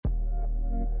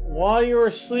while you were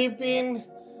sleeping,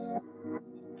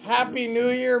 Happy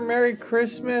New Year, Merry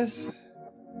Christmas.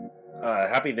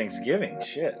 Happy Thanksgiving.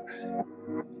 Shit.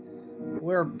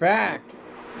 We're back.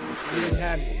 We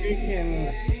had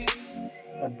taken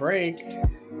a break.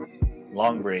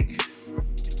 Long break.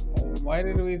 Why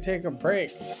did we take a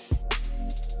break?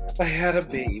 I had a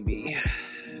baby.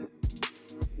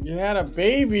 You had a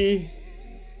baby.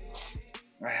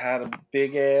 I had a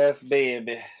big ass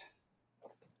baby.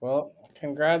 Well,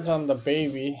 congrats on the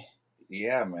baby.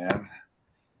 Yeah, man.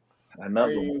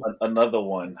 Another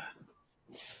one.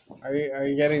 Are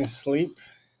you getting sleep?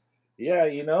 Yeah,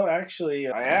 actually,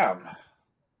 I am.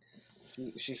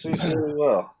 She sleeps really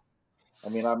well. I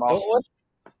mean, I'm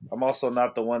also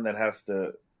not the one that has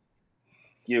to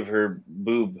give her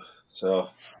boob. So,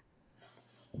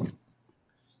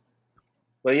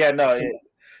 but yeah, no,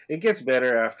 it gets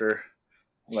better after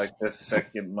like the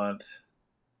second month.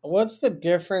 What's the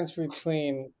difference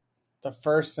between the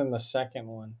first and the second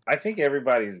one? I think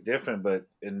everybody's different, but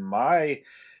in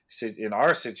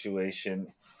our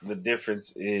situation, the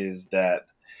difference is that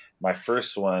my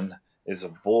first one is a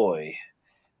boy,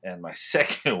 and my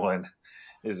second one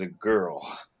is a girl.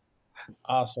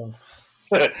 Awesome.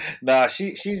 Nah,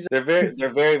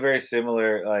 they're very very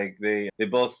similar. Like they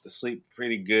both sleep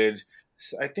pretty good.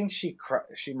 I think she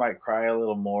might cry a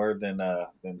little more than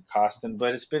Costin,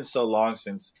 but it's been so long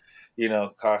since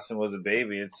Costin was a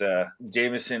baby. It's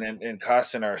Jameson and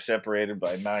Costin are separated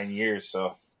by 9 years,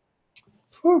 so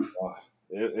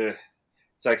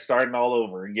it's like starting all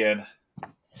over again.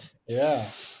 Yeah,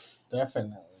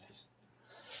 definitely.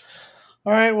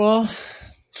 All right, well,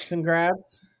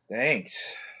 congrats.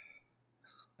 Thanks.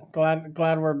 Glad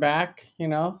we're back,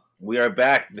 We are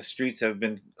back. The streets have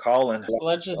been calling.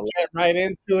 Let's just get right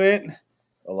into it.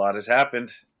 A lot has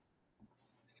happened.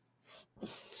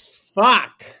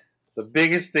 Fuck. The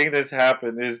biggest thing that's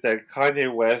happened is that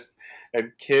Kanye West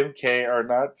and Kim K are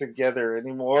not together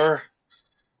anymore.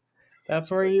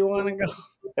 That's where you want to go.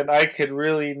 And I could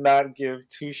really not give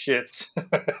two shits.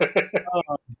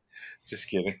 Just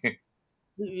kidding.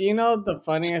 You know the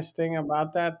funniest thing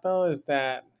about that though is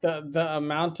that the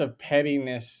amount of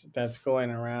pettiness that's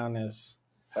going around is.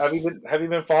 Have you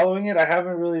been following it? I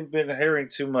haven't really been hearing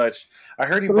too much. I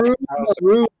heard he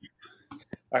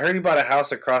bought a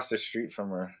house across the street from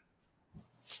her.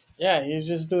 Yeah, he's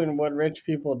just doing what rich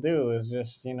people do. Is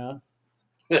just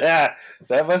Yeah,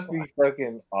 that must be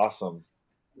fucking awesome.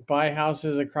 Buy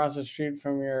houses across the street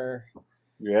from your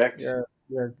ex.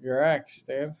 Your ex,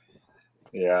 dude.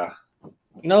 Yeah.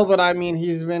 No, but I mean,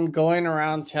 he's been going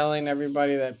around telling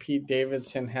everybody that Pete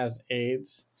Davidson has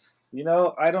AIDS.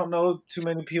 I don't know too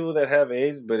many people that have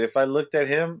AIDS, but if I looked at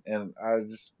him and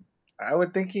I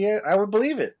would think I would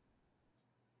believe it.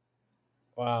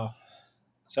 Wow.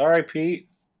 Sorry, Pete.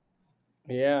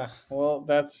 Yeah, well,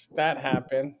 that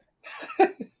happened.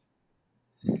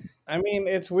 I mean,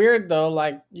 it's weird though.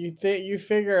 Like you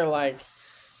figure like,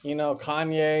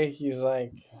 Kanye, he's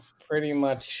like pretty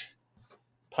much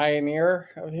pioneer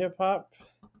of hip hop.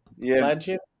 Yeah,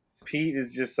 legend. Pete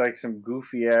is just like some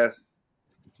goofy ass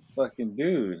fucking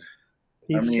dude.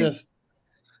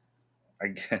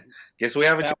 I guess we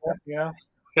have a chance,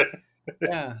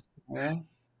 Yeah.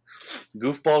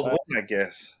 Goofballs win, I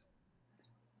guess.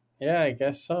 Yeah, I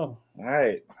guess so. All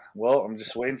right. Well, I'm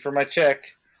just waiting for my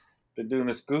check. Been doing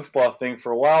this goofball thing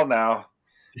for a while now.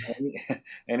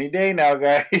 Any day now,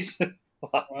 guys.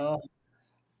 Well,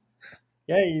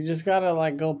 yeah, you just gotta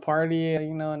like go party,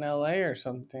 in LA or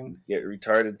something. Get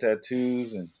retarded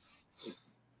tattoos and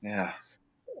yeah.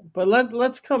 But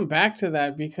let's come back to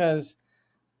that because,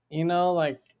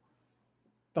 like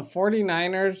the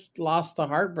 49ers lost the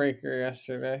heartbreaker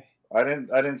yesterday. I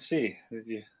didn't see. Did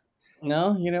you?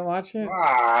 No, you didn't watch it?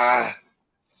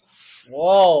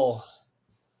 Whoa.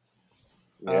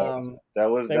 Yeah, it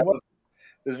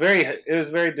was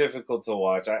very difficult to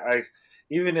watch. I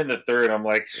even in the third, I'm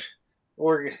like,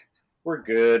 we're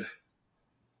good.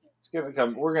 We're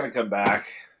gonna come back.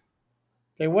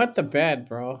 They wet the bed,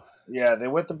 bro. Yeah, they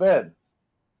wet the bed.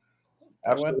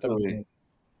 Absolutely.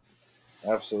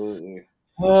 Absolutely.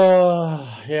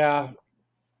 Oh yeah,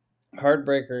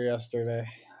 heartbreaker yesterday.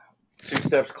 2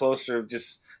 steps closer of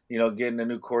just getting a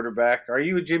new quarterback. Are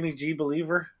you a Jimmy G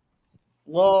believer?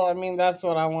 Well, I mean that's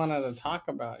what I wanted to talk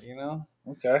about.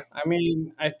 Okay. I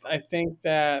mean, I think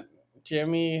that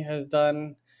Jimmy has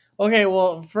done okay.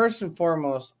 Well, first and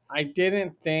foremost, I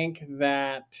didn't think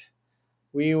that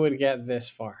we would get this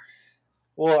far.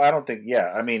 Well, I don't think.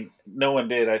 Yeah, I mean, no one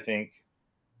did. I think.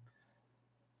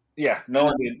 Yeah, no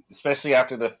one did, especially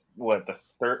after the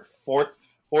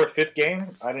fourth, fifth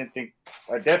game. I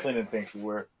definitely didn't think we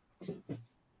were.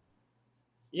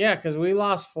 Yeah, because we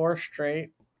lost 4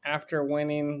 straight after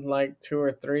winning like 2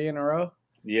 or 3 in a row,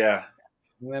 Yeah.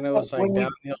 and then it Well, was like downhill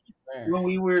from there. when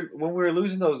we were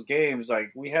losing those games,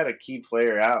 like we had a key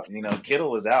player out.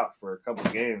 Kittle was out for a couple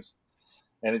of games,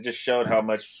 and it just showed how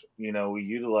much we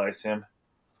utilized him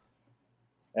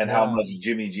and how Yeah, much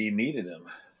Jimmy G needed him.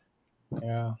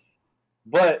 yeah,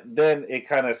 But then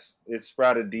it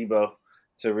sprouted Debo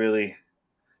to really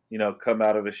come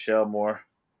out of his shell more.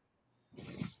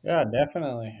 yeah,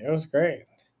 definitely. It was great.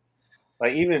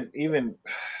 Like even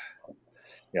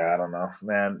yeah, I don't know,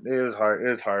 man. It was hard. It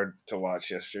was hard to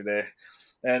watch yesterday,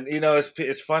 and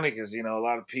it's funny because a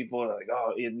lot of people are like,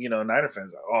 oh, Niner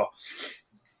fans are, oh,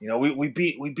 we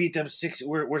beat them six.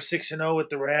 We're 6-0 with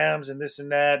the Rams and this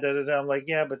and that. Da, da, da. I'm like,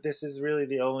 yeah, but this is really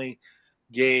the only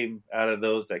game out of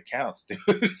those that counts,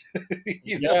 dude.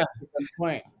 Yeah, good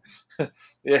point.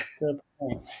 Yeah. Good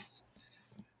point.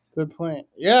 Good point.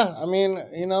 Yeah, I mean,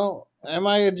 am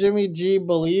I a Jimmy G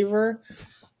believer?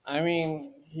 I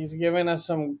mean, he's given us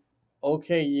some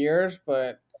okay years,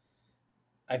 but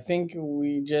I think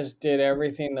we just did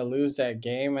everything to lose that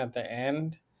game at the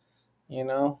end, you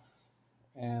know?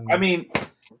 I And mean,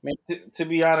 maybe, to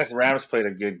be honest, Rams played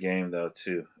a good game though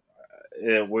too.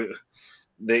 Yeah,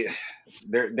 they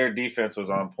their defense was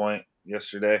on point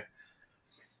yesterday,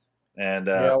 and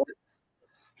yeah,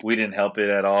 we didn't help it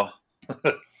at all.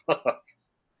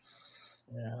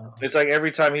 yeah. It's like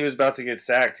every time he was about to get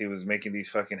sacked, he was making these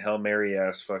fucking Hail Mary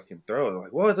ass fucking throws.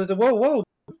 Like, whoa, whoa.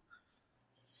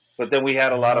 But then we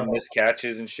had a I lot of know. missed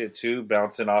catches and shit too,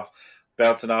 bouncing off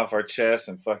our chest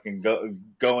and fucking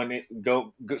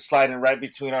go sliding right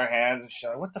between our hands and shit.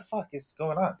 Like, what the fuck is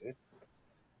going on, dude?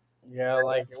 Yeah,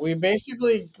 like we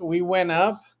went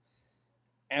up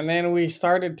and then we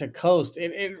started to coast.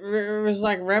 It was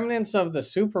like remnants of the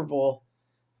Super Bowl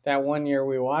that one year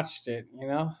we watched it,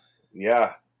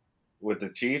 Yeah, with the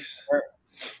Chiefs.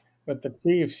 with the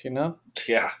Chiefs.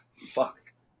 Yeah, fuck.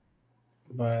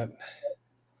 But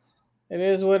it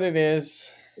is what it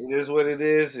is. It is what it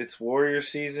is. It's Warrior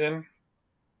season.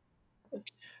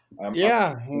 I'm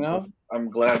Yeah, I'm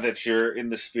glad that you're in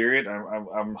the spirit.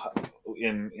 I'm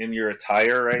in your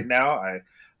attire right now. I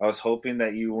was hoping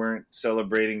that you weren't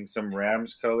celebrating some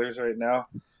Rams colors right now.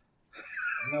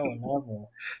 no, never.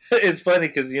 It's funny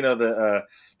because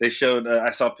they showed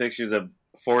I saw pictures of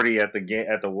 40 at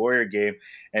the Warrior game,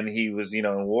 and he was in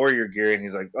Warrior gear, and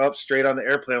he's like up straight on the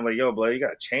airplane. I'm like, yo, bro, you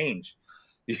gotta change.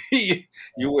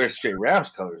 You wear straight Rams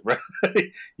colors, bro.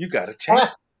 You gotta change.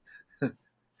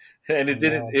 And I it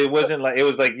didn't. know. It wasn't like it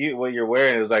was like what you're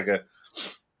wearing. It was like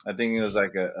I think it was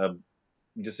like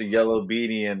just a yellow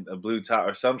beanie and a blue top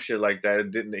or some shit like that.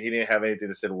 It didn't. He didn't have anything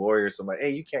that said Warrior. So I'm like,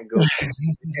 hey, you can't go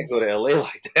to LA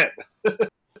like that.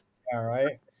 All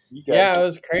right. You got Yeah, it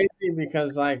was crazy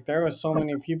because like there was so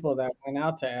many people that went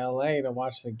out to LA to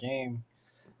watch the game,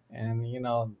 and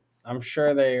I'm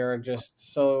sure they are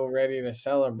just so ready to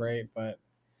celebrate, but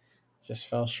just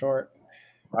fell short.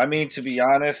 I mean, to be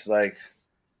honest, like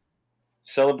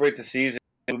celebrate the season.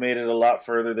 We made it a lot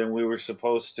further than we were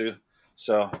supposed to.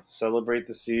 So celebrate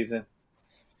the season.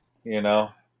 You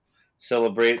know,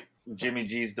 celebrate Jimmy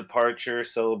G's departure.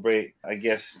 Celebrate, I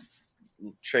guess,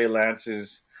 Trey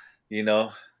Lance's, you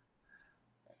know,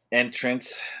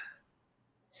 entrance.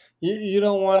 You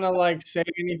don't want to like say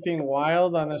anything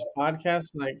wild on this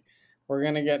podcast, like we're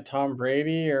gonna get Tom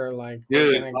Brady or like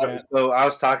we're Dude, gonna get. so I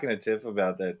was talking to Tiff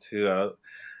about that too.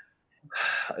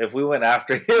 If we went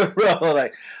after him, bro,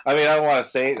 like, I mean, I don't want to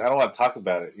say it. I don't want to talk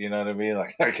about it. You know what I mean?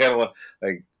 Like, I kind of want,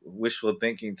 like, wishful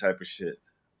thinking type of shit.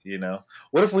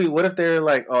 What if they're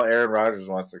like, oh, Aaron Rodgers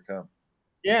wants to come?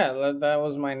 Yeah, that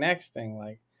was my next thing.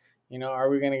 Like, are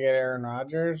we gonna get Aaron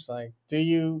Rodgers? Like, do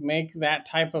you make that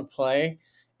type of play?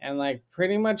 And like,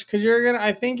 pretty much, because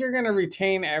I think you're gonna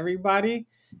retain everybody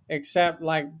except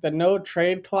like the no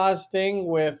trade clause thing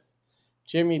with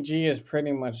Jimmy G is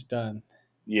pretty much done.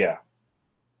 Yeah.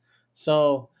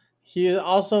 So he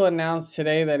also announced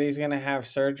today that he's gonna have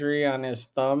surgery on his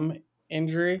thumb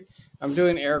injury. I'm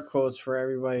doing air quotes for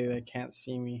everybody that can't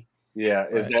see me. Yeah.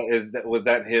 But Was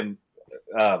that him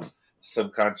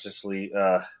subconsciously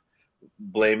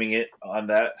blaming it on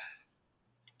that?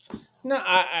 no,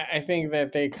 I think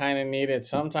that they kind of needed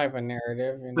some type of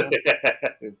narrative.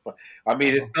 I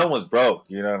mean, his thumb was broke.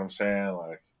 You know what I'm saying?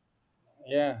 Like,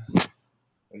 Yeah.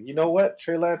 you know what?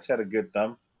 Trey Lance had a good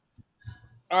thumb.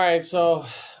 All right. So,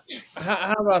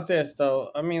 how about this though?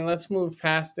 I mean, let's move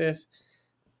past this.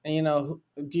 And,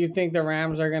 do you think the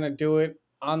Rams are going to do it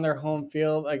on their home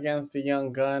field against the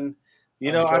young gun You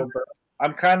of know, Joe Burrow?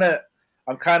 I'm kind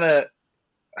of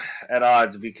at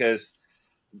odds because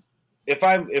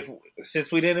if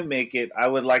since we didn't make it, I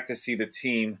would like to see the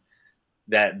team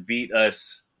that beat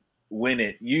us win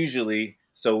it usually,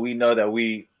 so we know that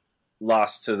we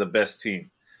lost to the best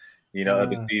team, of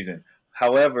the Uh, season.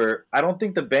 However, I don't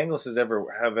think the Bengals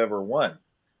have ever won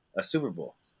a Super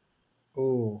Bowl.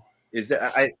 ooh. Is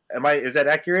that is that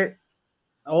accurate?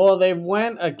 Well, they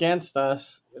went against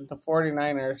us, the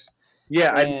 49ers,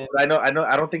 Yeah, and I know.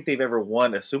 I don't think they've ever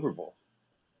won a Super Bowl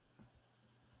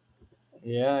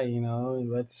yeah,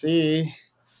 let's see.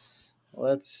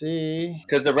 Let's see.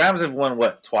 because the Rams have won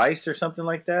what twice or something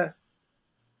like that.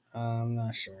 I'm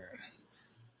not sure.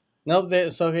 Nope.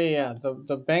 So okay, yeah. The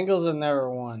Bengals have never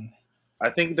won. I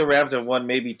think the Rams have won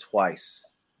maybe twice.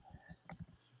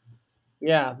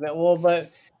 Yeah. Well,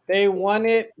 but they won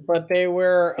it, but they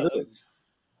were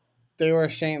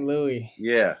St. Louis.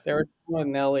 Yeah, They were with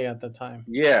Nelly at the time.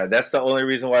 yeah. That's the only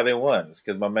reason why they won. Is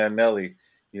because my man Nelly,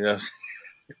 you know.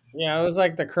 Yeah, it was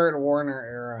like the Kurt Warner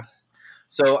era.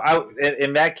 So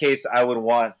in that case, I would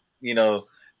want the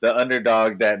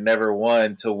underdog that never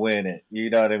won to win it. You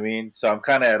know what I mean? So I'm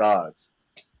kind of at odds.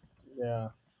 Yeah.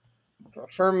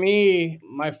 For me,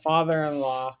 my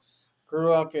father-in-law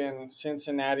grew up in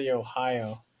Cincinnati,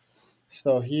 Ohio.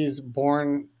 So he's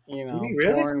born, Did he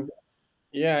really?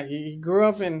 yeah, he grew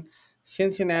up in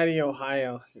Cincinnati,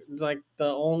 Ohio. He's like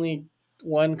the only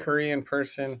one Korean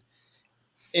person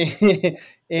in, That's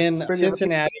in pretty amazing.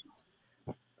 Cincinnati.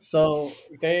 So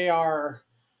they are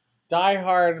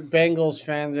diehard Bengals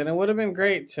fans, and it would have been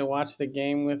great to watch the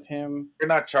game with him. You're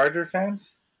not Charger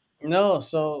fans? No,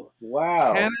 so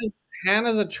Wow. Hannah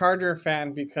Hannah's a Charger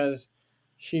fan because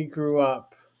she grew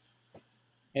up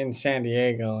in San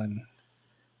Diego and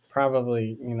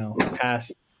probably,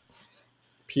 past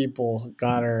people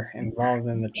got her involved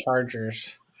in the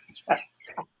Chargers.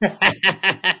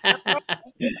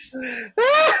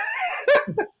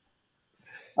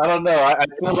 I don't know. I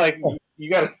feel like you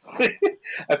got to.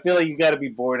 I feel like you got to be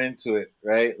born into it,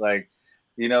 right? Like,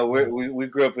 we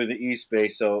grew up in the East Bay,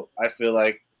 so I feel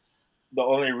like the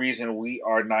only reason we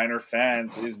are Niner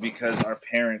fans is because our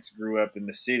parents grew up in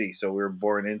the city, so we were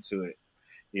born into it.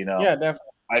 You know, Yeah, definitely,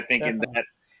 I think in definitely. that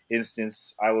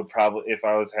instance, I would probably, if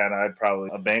I was Hannah, I'd probably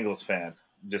a Bengals fan,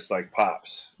 just like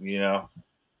Pops.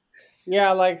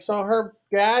 Yeah, like so her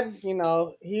dad,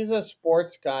 he's a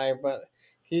sports guy, but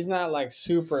he's not like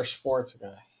super sports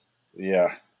guy.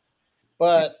 Yeah.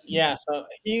 But yeah, so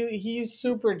he's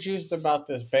super juiced about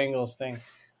this Bengals thing.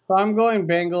 So I'm going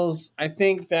Bengals. I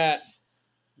think that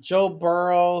Joe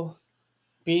Burrow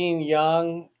being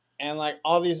young and like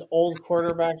all these old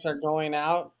quarterbacks are going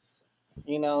out,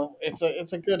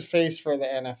 it's a good face for the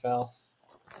NFL.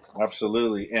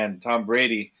 Absolutely. And Tom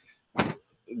Brady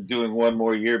doing one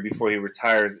more year before he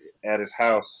retires at his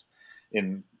house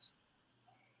in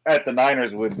at the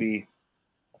Niners would be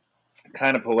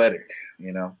kind of poetic.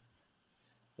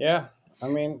 Yeah. I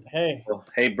mean, hey. So,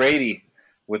 hey Brady,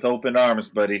 with open arms,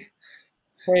 buddy.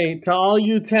 Hey, to all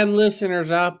you 10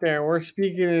 listeners out there, we're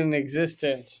speaking in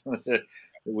existence. we, That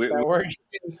we, we're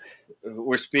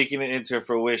we're speaking it into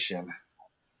fruition.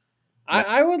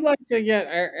 I would like to get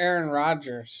Aaron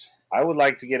Rodgers. I would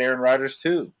like to get Aaron Rodgers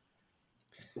too.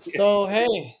 So,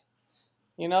 hey,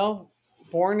 you know,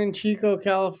 born in Chico,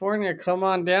 California, come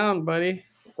on down, buddy.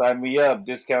 Sign me up.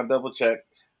 Discount double check.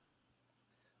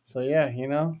 So, yeah,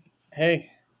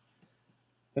 hey,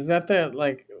 is that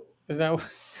is that,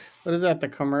 what is that, the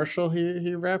commercial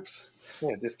he reps?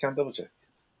 Yeah, discount double check.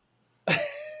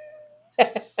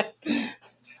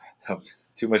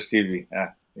 Too much TV.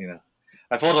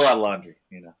 I fold a lot of laundry.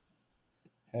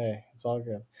 Hey, it's all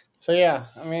good. So, yeah,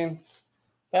 I mean,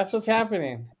 that's what's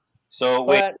happening. So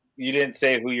wait, But, you didn't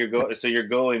say who you're going. So you're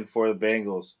going for the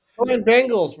Bengals. going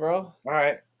Bengals, bro. All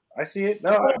right, I see it.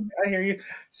 No, I hear you.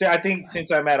 See, I think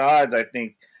since I'm at odds, I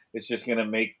think it's just gonna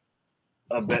make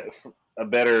a a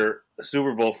better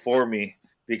Super Bowl for me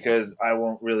because I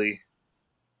won't really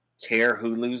care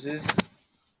who loses.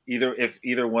 If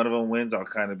either one of them wins, I'll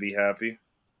kind of be happy.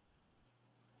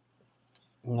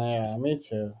 Yeah, me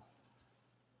too.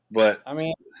 But I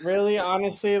mean, really,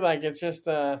 honestly, like it'll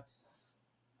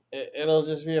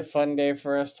just be a fun day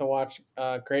for us to watch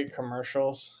great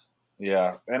commercials.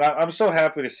 yeah, and I'm so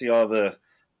happy to see all the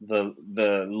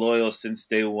loyal since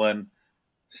day one.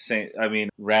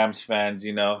 Rams fans.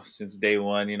 Since day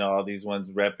one. All these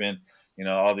ones repping.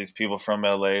 All these people from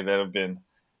LA that have been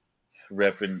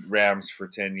repping Rams for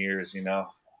 10 years.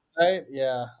 Right?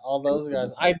 Yeah, all those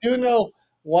guys. I do know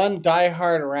one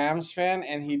diehard Rams fan,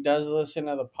 and he does listen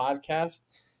to the podcast.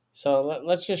 So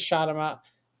let's just shout him out.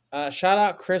 Shout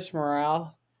out Chris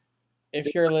Morale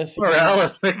if you're listening. Morale, a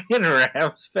freaking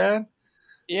Rams fan.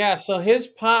 Yeah, so his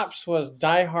pops was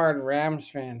diehard Rams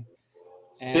fan,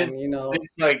 Since and you know,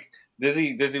 it's like, does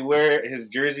he wear his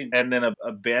jersey and then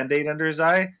a band-aid under his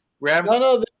eye? Rams.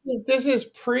 no, this is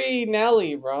pre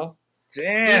Nelly, bro.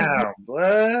 He's Damn,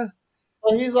 blood.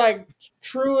 he's like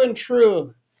true and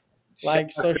true. Shout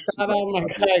Like, out so Chris shout out my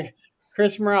Brown. guy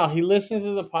Chris Morrell. He listens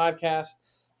to the podcast.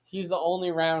 He's the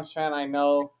only Rams fan I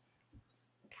know.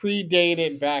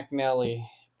 Predated back Nelly,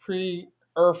 pre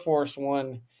Air Force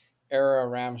One era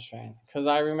Rams fan. Because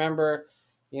I remember,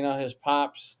 his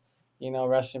pops,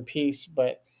 rest in peace,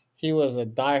 but he was a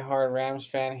diehard Rams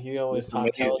fan. He always That's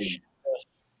talked hella amazing. shit.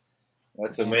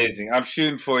 That's And amazing. I'm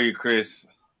shooting for you, Chris.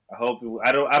 I hope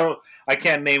I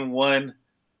can't name one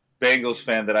Bengals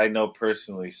fan that I know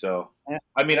personally. So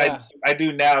I mean, yeah, I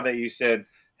do now that you said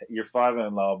your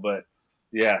father-in-law, but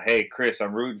yeah, hey Chris,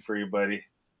 I'm rooting for you, buddy.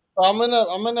 so I'm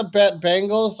gonna bet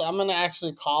Bengals. I'm gonna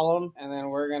actually call him, and then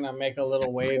we're gonna make a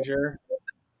little wager.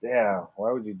 Damn,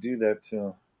 why would you do that to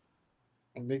him?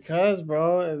 Because,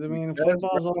 bro, I mean, Yes,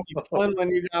 football's only bro. fun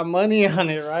when you got money on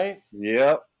it, right?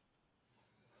 Yep,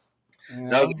 You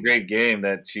that was know. a great game.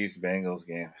 That Chiefs Bengals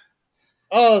game.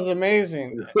 Oh, it was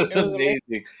amazing. It was It was amazing.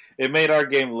 amazing. It made our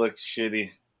game look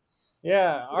shitty.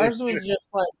 Yeah, ours was just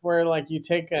like where like you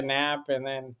take a nap and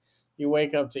then you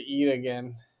wake up to eat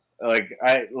again. Like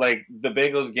the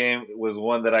Bengals game was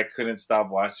one that I couldn't stop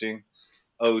watching.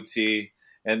 OT,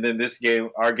 and then this game,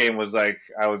 our game was like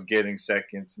I was getting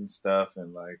seconds and stuff,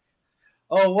 and like,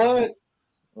 oh what?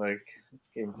 Like this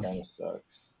game kind of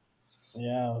sucks.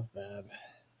 Yeah, it was bad.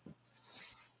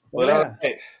 So But all yeah,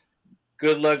 right,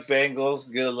 good luck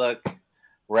Bengals. Good luck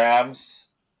Rams.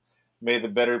 May the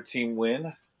better team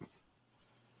win.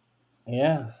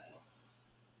 yeah,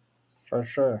 for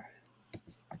sure.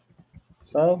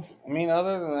 So I mean,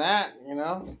 other than that,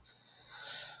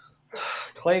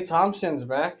 Clay Thompson's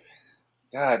back.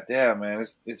 God damn, man,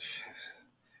 it's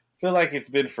feel like it's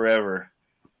been forever,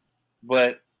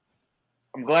 but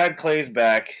I'm glad Clay's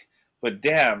back. But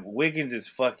damn, Wiggins is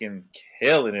fucking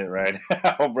killing it right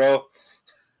now, bro.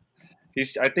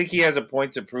 I think he has a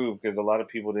point to prove because a lot of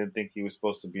people didn't think he was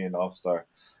supposed to be an All Star,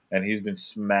 and he's been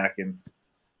smacking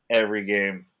every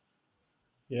game.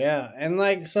 Yeah, and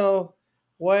like so,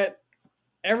 what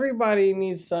everybody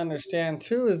needs to understand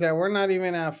too is that we're not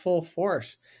even at full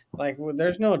force. Like,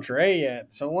 there's no Dre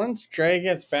yet. So once Dre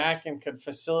gets back and could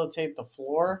facilitate the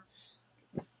floor,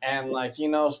 and like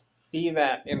be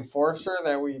that enforcer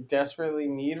that we desperately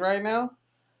need right now,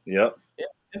 Yep.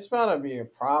 it's about to be a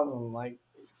problem. Like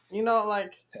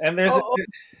like And oh,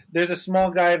 there's a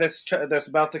small guy that's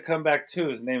about to come back too.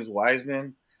 His name's Wiseman.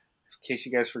 In case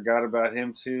you guys forgot about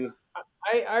him too.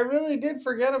 I really did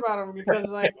forget about him because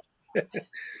like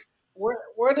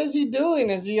what is he doing?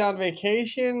 Is he on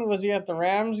vacation? Was he at the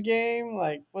Rams game?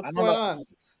 Like I what's don't going know. on?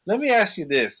 Let me ask you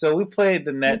this. So we played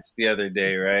the Nets the other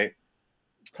day, right?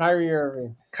 Kyrie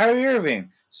Irving. Kyrie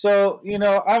Irving. So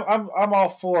I'm all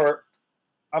for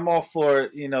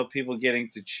people getting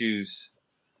to choose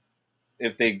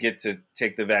if they get to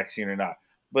take the vaccine or not.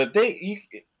 But they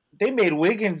made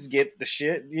Wiggins get the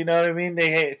shit. You know what I mean?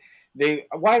 They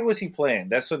why was he playing?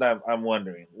 That's what I'm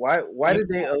wondering. Why Yeah, did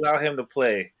they allow him to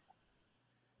play?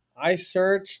 I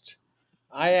searched,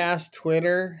 I asked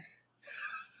Twitter,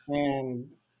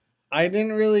 and I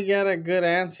didn't really get a good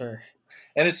answer.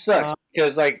 And it sucks Uh,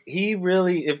 because like he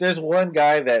really, if there's one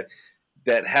guy that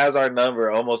has our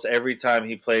number almost every time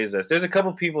he plays us. There's a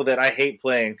couple people that I hate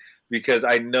playing because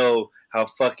I know how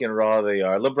fucking raw they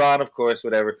are. LeBron, of course,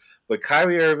 whatever. But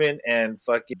Kyrie Irving and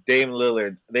fucking Dame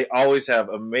Lillard, they always have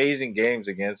amazing games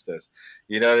against us.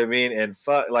 You know what I mean? And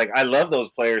like I love those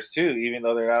players too, even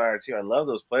though they're not on our team. I love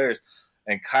those players.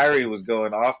 And Kyrie was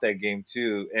going off that game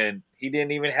too, and he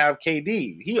didn't even have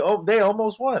KD. They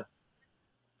almost won.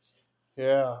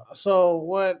 yeah. So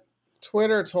what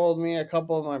Twitter told me, a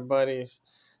couple of my buddies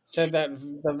said that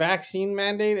the vaccine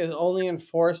mandate is only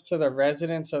enforced to the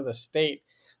residents of the state.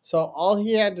 So all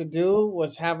he had to do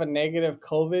was have a negative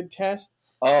COVID test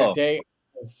the Oh, day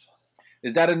of.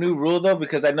 is that a new rule though?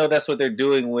 Because I know that's what they're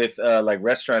doing with like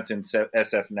restaurants in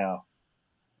SF now.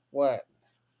 What?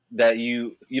 That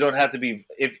you don't have to be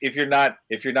if you're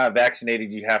not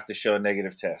vaccinated, you have to show a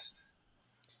negative test.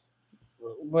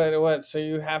 What? So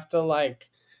you have to like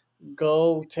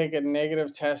go take a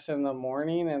negative test in the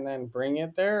morning and then bring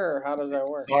it there, or how does that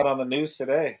work? Saw it on the news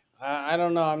today. I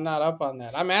don't know. I'm not up on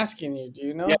that. I'm asking you. Do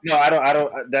you Yeah, know? no, I don't. I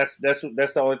don't. That's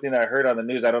the only thing that I heard on the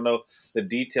news. I don't know the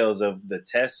details of the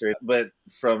test, but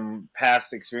from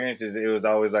past experiences, it was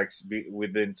always like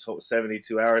within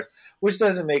 72 hours, which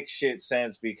doesn't make shit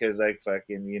sense because like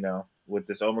fucking with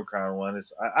this Omicron one,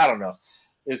 I don't know.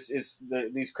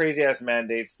 these crazy ass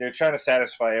mandates. They're trying to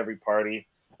satisfy every party,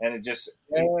 and it ends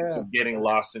Yeah. up getting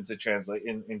lost into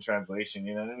in translation.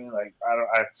 You know what I mean? Like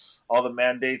all the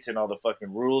mandates and all the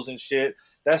fucking rules and shit.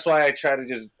 That's why I try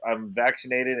to I'm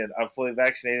vaccinated and I'm fully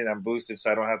vaccinated. And I'm boosted,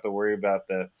 so I don't have to worry about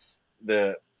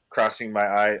the crossing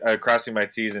my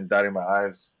T's and dotting my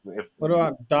I's. What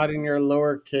about dotting your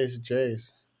lowercase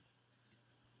J's?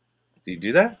 Do you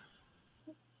do that?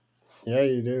 Yeah,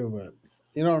 you do, but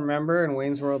you don't remember in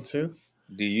Wayne's World 2?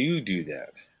 Do you do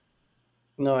that?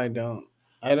 No, I don't.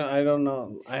 I don't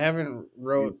know. I haven't You're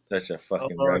wrote such a a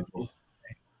fucking lowercase rebel.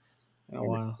 in a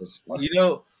while. You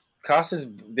know, Costas,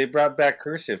 they brought back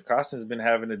cursive. Costas been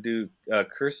having to do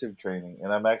cursive training,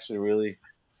 and I'm actually really,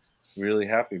 really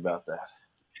happy about that.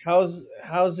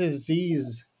 How's his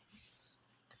Z's?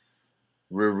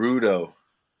 Rurudo.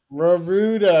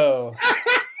 Rarudo.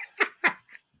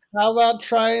 How about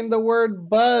trying the word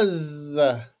buzz?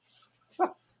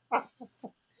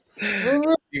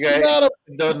 Rarudo's You guys not a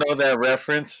don't know that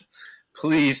reference?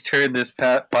 Please turn this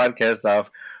podcast off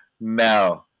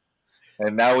now.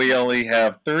 And now we only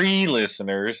have 3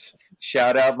 listeners.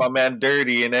 Shout out my man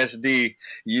Dirty and SD.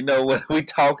 You know what we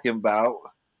talking about.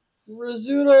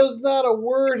 Rizzuto's not a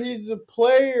word. He's a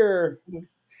player.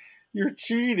 You're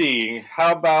cheating.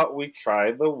 How about we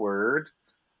try the word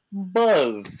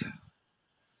buzz?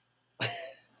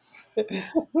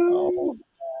 Oh,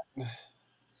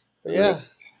 yeah.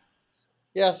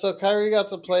 Yeah, so Kyrie got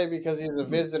to play because he's a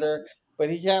visitor, but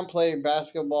he can't play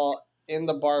basketball in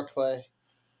the Barclay.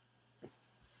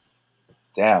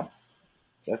 Damn,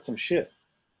 that's some shit.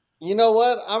 You know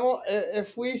what?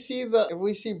 If we see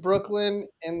Brooklyn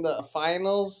in the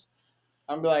finals,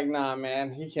 I'm be like, nah,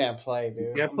 man, he can't play, You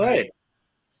dude. can't play.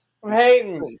 I'm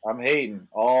hating. I'm hating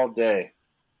all day,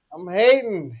 I'm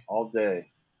hating. all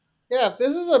day. Yeah, if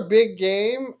this was a big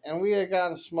game and we had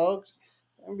gotten smoked,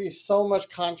 there'd be so much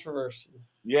controversy.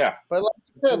 Yeah, But like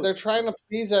you said, they're trying to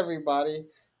please everybody.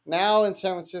 Now in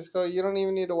San Francisco, you don't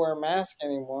even need to wear a mask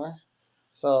anymore.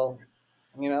 So,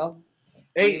 you know,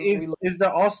 hey, we is the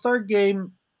All Star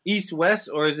game East West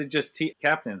or is it just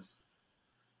captains?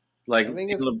 Like I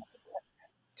think it's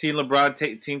Team LeBron,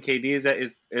 Team KD.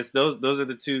 Is those are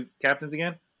the 2 captains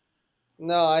again?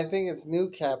 no, I think it's new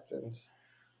captains.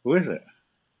 Who is it?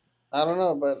 I don't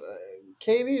know, but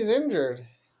KD's injured.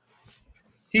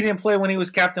 He didn't play when he was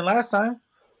captain last time.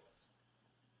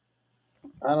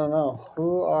 I don't know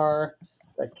who are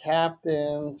the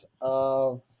captains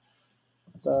of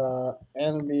the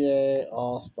NBA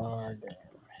All Star game.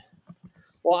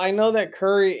 Well, I know that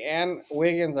Curry and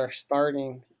Wiggins are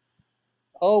starting.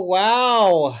 Oh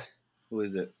wow! Who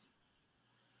is it?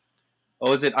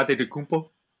 Oh, is it Antetokounmpo?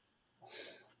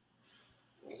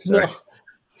 Sorry. No,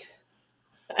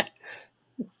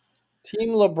 Team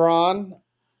LeBron.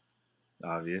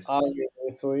 Obvious.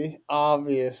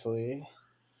 Obviously.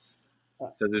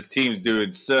 Because his team's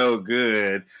doing so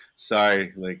good.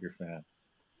 Sorry, Laker fan.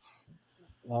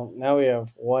 Well, now we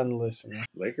have one listener.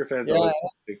 Laker fans Yeah, always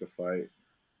pick a fight.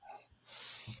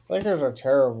 Lakers are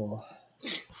terrible.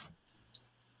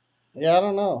 Yeah, I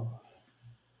don't know.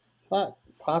 It's not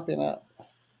popping up.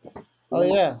 Oh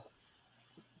yeah,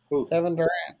 Who? Kevin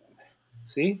Durant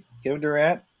See? Kevin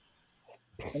Durant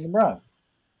and LeBron.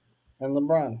 and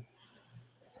LeBron.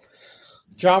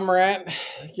 John Morant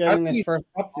How getting do his these first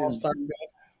All captains, Star bid.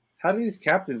 how do these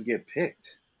captains get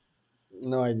picked?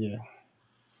 No idea.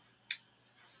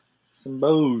 Some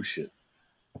bullshit.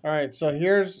 All right, so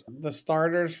here's the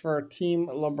starters for Team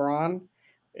LeBron.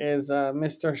 Is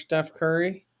Mr. Steph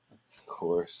Curry, Of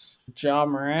course. John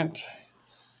Morant,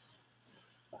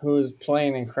 who is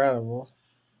playing incredible.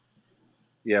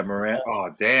 Yeah, Morant. Oh,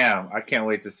 damn. I can't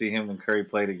wait to see him and Curry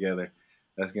play together.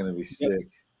 That's going to be sick.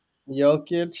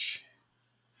 Jokic,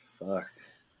 Fuck.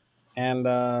 and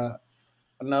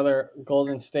another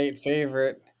Golden State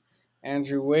favorite,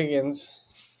 Andrew Wiggins.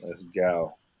 Let's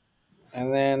go.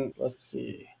 And then let's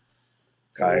see.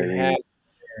 Kyrie.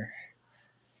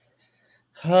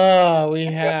 We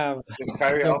have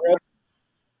Kyrie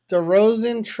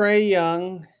DeRozan, Trae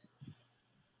Young,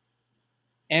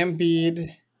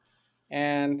 Embiid,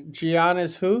 and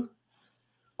Giannis who?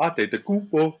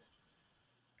 Antetokounmpo.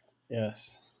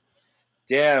 Yes.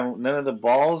 Damn, none of the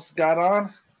balls got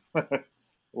on?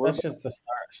 That's just the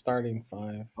starting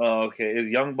 5. Oh, okay. Is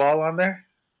Young Ball on there?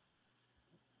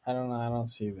 I don't know. I don't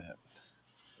see that.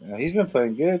 Yeah, he's been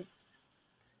playing good.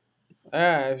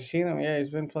 Yeah, I've seen him. Yeah, he's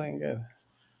been playing good.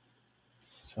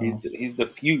 So He's the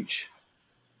future.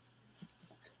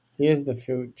 he is the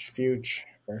future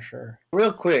for sure.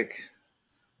 Real quick,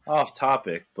 off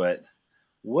topic, but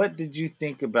what did you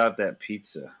think about that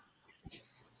pizza?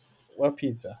 What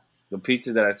pizza? The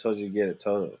pizza that I told you to get at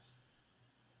Toto's.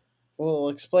 Well,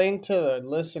 explain to the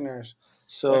listeners what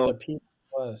So the pizza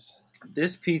was.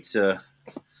 this pizza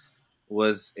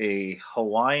was a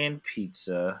Hawaiian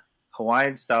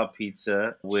style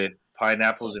pizza with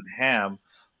pineapples and ham,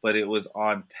 but it was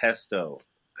on pesto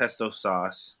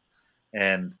sauce,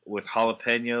 and with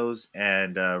jalapenos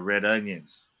and red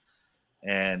onions.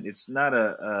 And it's not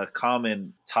a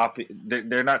common topping.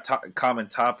 They're not common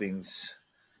toppings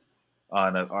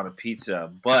on a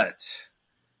pizza, but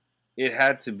it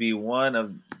had to be one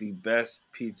of the best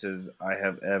pizzas I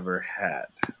have ever had.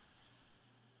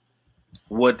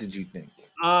 What did you think?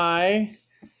 I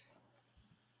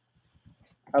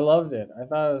I loved it. I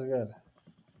thought it was good.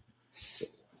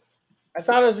 I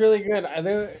thought it was really good. I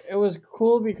think it was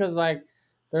cool because like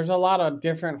there's a lot of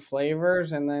different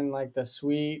flavors, and then like the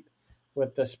sweet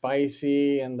with the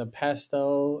spicy and the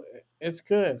pesto. It's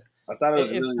good. I thought it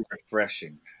was It's really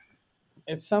refreshing.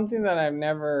 it's something that I've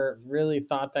never really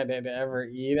thought that I'd ever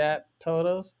eat at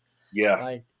Toto's. Yeah,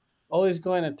 Like always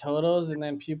going to Toto's, and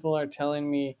then people are telling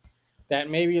me that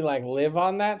maybe like live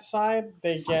on that side,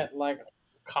 they get like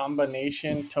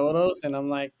combination Toto's, and I'm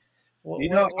like, you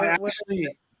know, I what? actually,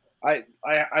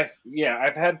 yeah,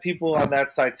 I've had people on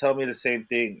that side tell me the same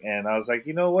thing, and I was like,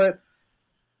 you know what?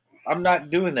 I'm not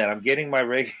doing that. I'm getting my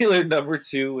regular number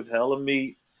two with hella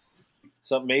meat,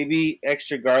 some maybe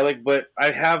extra garlic, but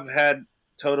I have had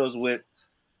Toto's with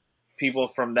people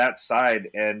from that side,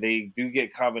 and they do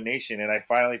get combination. And I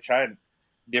finally tried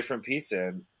different pizza,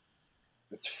 and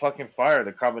it's fucking fire.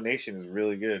 The combination is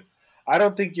really good. I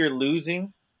don't think you're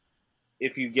losing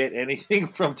if you get anything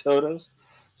from Toto's,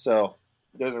 so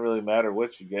it doesn't really matter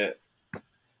what you get.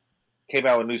 Came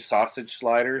out with new sausage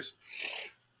sliders,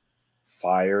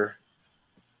 fire.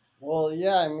 Well,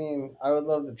 yeah, I mean, I would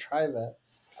love to try that.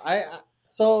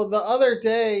 So the other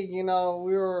day, we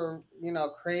were,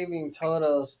 craving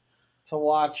Toto's to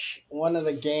watch one of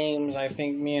the games. I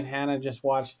think me and Hannah just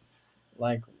watched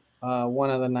like one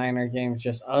of the Niner games,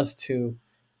 just us two,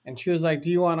 and she was like, "Do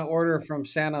you want to order from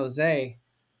San Jose?"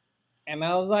 And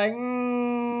I was like,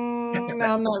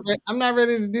 "No, I'm not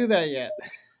ready to do that yet."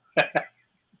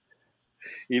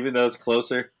 Even though it's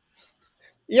closer.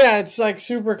 Yeah, it's like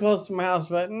super close to my house,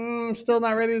 but I'm still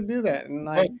not ready to do that. And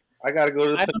Oh, like, I gotta go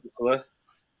to I the don't, peninsula.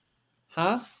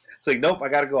 huh? It's like, nope, I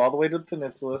gotta go all the way to the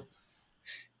peninsula.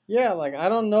 Yeah, like I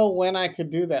don't know when I could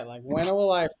do that. Like when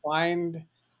will I find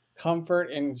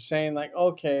comfort in saying like,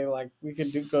 okay, like we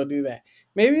could go do that.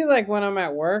 Maybe like when I'm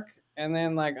at work and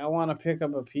then like I want to pick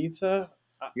up a pizza,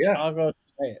 Yeah, I'll go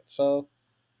try it. So,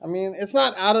 I mean, it's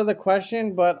not out of the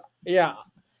question, but yeah,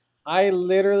 I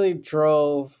literally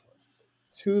drove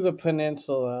to the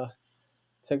peninsula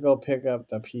to go pick up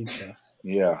the pizza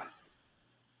yeah.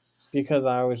 because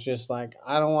I was just like,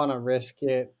 I don't want to risk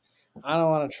it. I don't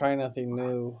want to try nothing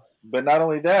new. But not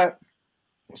only that,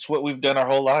 it's what we've done our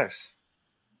whole lives.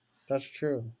 That's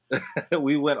true.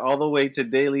 We went all the way to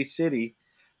Daly City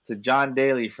to John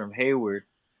Daly from Hayward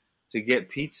to get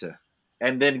pizza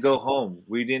and then go home.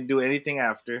 We didn't do anything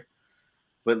after,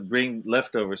 but bring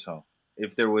leftovers home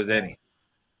if there was Yeah. any.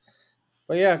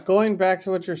 But yeah, going back to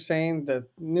what you're saying, the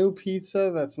new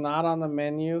pizza that's not on the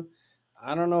menu,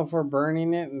 I don't know if we're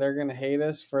burning it and they're going to hate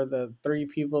us for the three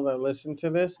people that listen to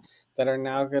this that are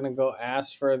now going to go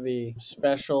ask for the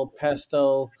special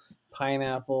pesto,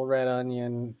 pineapple, red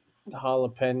onion,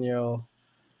 jalapeno,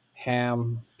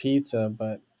 ham pizza.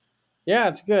 But yeah,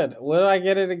 it's good. Will I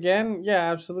get it again?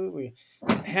 Yeah, absolutely.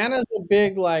 Hannah's a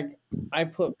big, like, I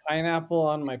put pineapple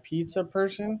on my pizza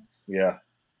person, Yeah,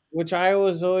 which I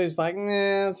was always like,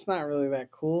 nah, it's not really that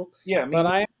cool. yeah.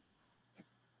 But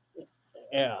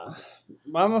yeah,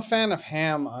 I'm a fan of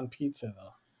ham on pizza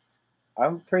though.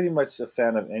 I'm pretty much a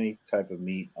fan of any type of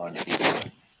meat on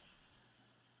pizza.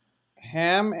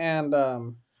 Ham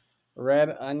and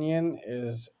red onion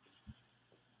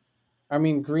I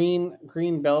mean,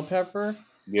 green bell pepper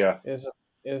Yeah, is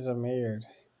is amazing.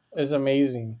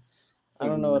 I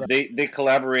don't know what. they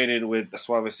collaborated with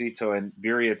Suavecito and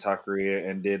Birria Taqueria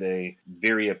and did a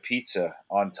birria pizza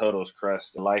on Toto's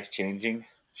crust. Life changing.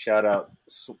 Shout out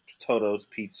Toto's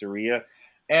Pizzeria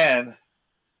and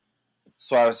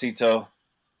Suavecito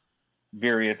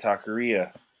Birria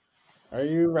Taqueria. Are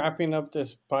you wrapping up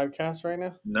this podcast right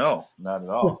now? No, not at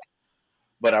all.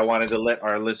 But I wanted to let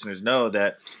our listeners know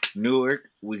that Newark,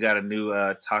 we got a new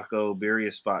taco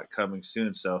birria spot coming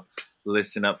soon. So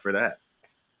listen up for that.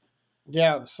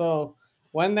 Yeah. So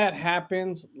when that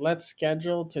happens, let's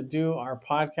schedule to do our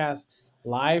podcast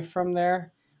live from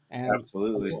there, and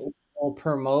Absolutely. we'll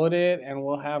promote it, and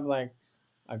we'll have like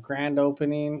a grand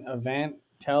opening event.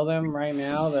 Tell them right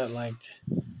now that like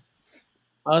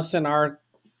us and our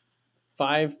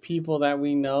 5 people that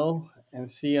we know and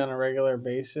see on a regular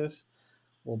basis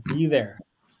will be there.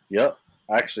 Yep.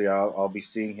 Actually, I'll be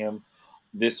seeing him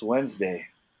this Wednesday,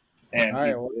 and All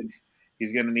right, well,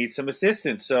 he's gonna need some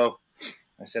assistance. So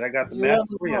I said, I got the you man let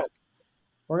me for you. know.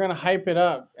 We're gonna hype it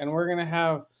up, and we're gonna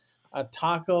have a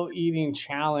taco eating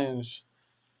challenge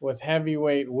with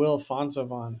heavyweight Will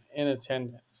Fonsovan in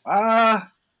attendance.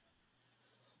 Ah,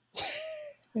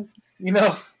 you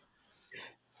know,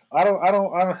 I don't.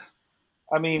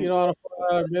 I You mean, don't want to put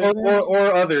it out of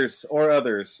business? or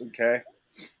others. Okay.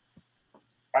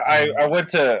 I went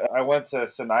to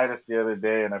Sinitas the other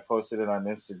day and I posted it on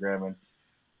Instagram and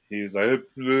he was like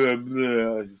blah,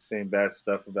 blah, he's saying bad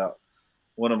stuff about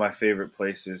one of my favorite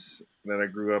places that I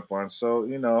grew up on. So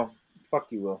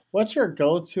fuck you, Will. What's your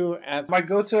go-to at? My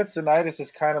go-to at Sinitas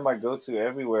is kind of my go-to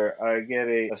everywhere. I get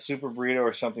a super burrito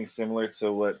or something similar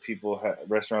to what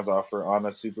restaurants offer on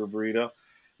a super burrito,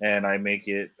 and I make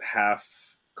it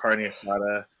half carne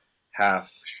asada,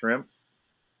 half shrimp,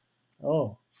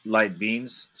 Oh, light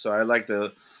beans. So I like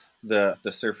the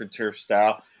surf and turf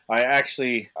style.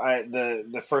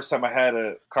 The first time I had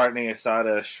a carne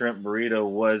asada shrimp burrito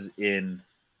was in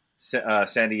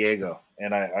San Diego,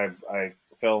 and I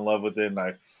fell in love with it, and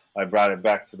I brought it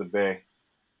back to the Bay.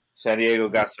 San Diego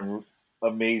got some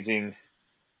amazing,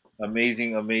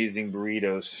 amazing, amazing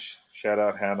burritos. Shout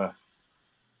out Hannah.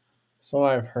 so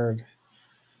I've heard.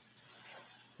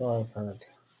 So I've heard.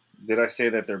 Did I say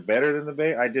that they're better than the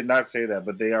Bay? I did not say that,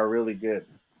 but they are really good.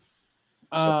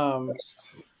 So,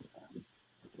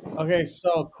 Okay,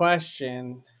 so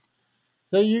question.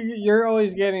 So you're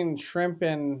always getting shrimp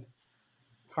and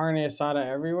carne asada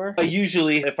everywhere?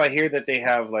 usually, if I hear that they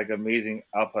have like amazing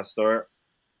al pastor,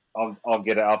 I'll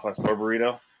get an al pastor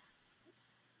burrito.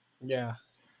 Yeah.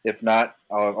 If not,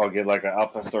 I'll get like an al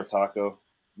pastor taco.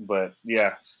 But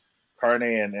yeah, carne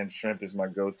and shrimp is my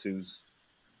go tos.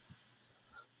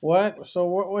 What? So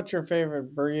what's your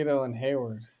favorite burrito in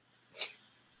Hayward?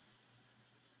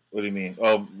 What do you mean?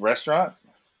 Oh, restaurant?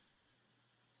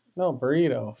 No,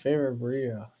 burrito. Favorite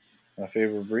burrito. My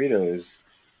favorite burrito is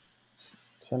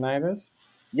Sinitas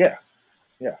yeah,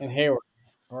 yeah, in Hayward.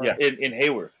 yeah. Or, In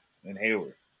Hayward, in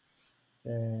Hayward,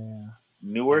 yeah.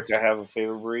 Newark. I have a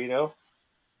favorite burrito.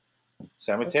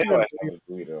 San That's a Mateo, good I burrito. have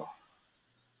a burrito.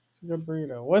 It's a good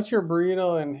burrito. What's your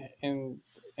burrito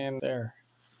in there?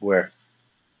 Where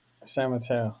San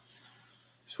Mateo.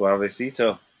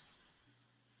 Suavecito,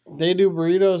 They do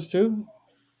burritos too.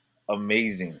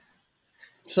 amazing.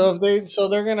 So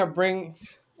they're gonna bring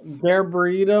their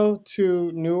burrito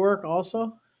to Newark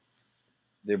also.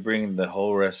 They're bringing the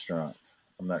whole restaurant.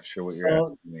 I'm not sure what you're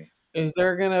So asking me. is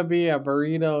there gonna be a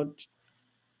burrito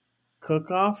cook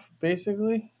off?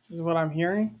 Basically, is what I'm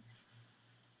hearing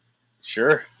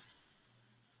Sure.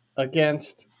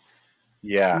 against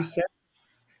Yeah, you say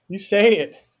you say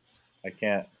it. I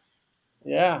can't.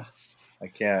 Yeah. I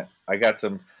can't. I got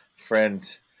some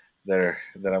friends that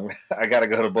I'm. I got to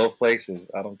go to both places.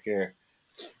 I don't care.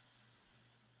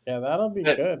 Yeah, that'll be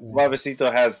But good, man.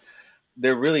 Suavecito has.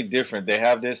 They're really different. They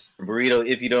have this burrito.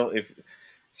 If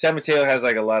San Mateo has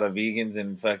like a lot of vegans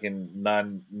and fucking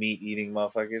non-meat eating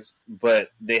motherfuckers,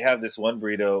 but they have this one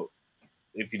burrito.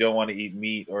 If you don't want to eat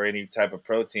meat or any type of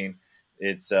protein,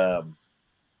 it's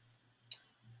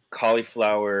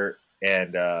cauliflower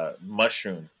and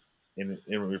mushroom in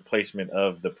replacement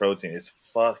of the protein. It's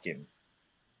fucking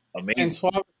And amazing.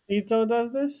 Suavecito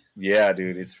does this? Yeah,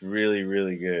 dude, it's really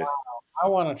really good. I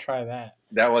want to try that.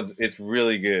 It's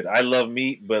really good. I love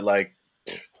meat, but like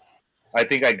I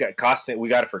think I got Costin. We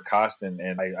got it for Costin,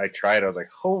 and I tried. I was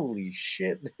like, "Holy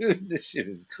shit, dude! This shit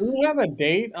is." Do we have a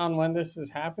date on when this is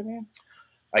happening?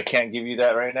 I can't give you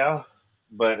that right now,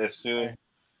 but as soon Okay.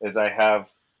 as I have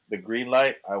the green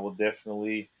light, I will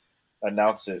definitely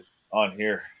announce it on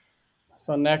here.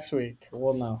 So next week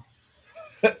we'll know.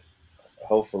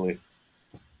 Hopefully,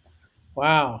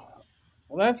 Wow.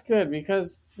 Well, that's good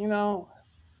because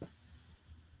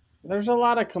there's a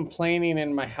lot of complaining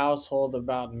in my household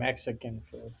about Mexican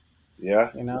food.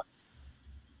 yeah. You know,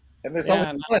 And there's only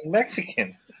yeah, one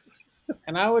Mexican.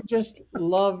 and I would just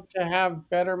love to have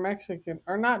better Mexican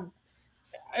or not.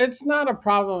 It's not a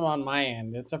problem on my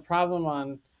end. It's a problem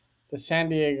on the San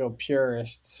Diego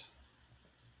purists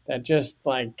that just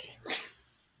like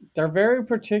they're very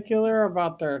particular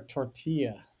about their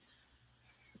tortilla.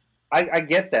 I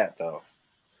get that though.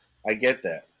 I get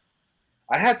that.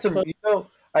 I had some. So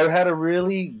I had a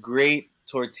really great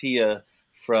tortilla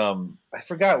from. I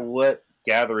forgot what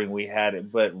gathering we had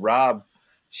it, but Rob,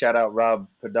 shout out Rob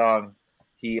Padong.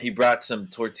 he brought some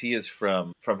tortillas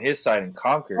from his side in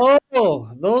Concord.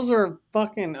 Oh, those are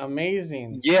fucking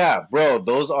amazing. Yeah, bro,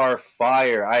 those are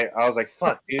fire. I was like,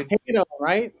 fuck, dude. Potato,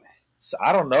 right? So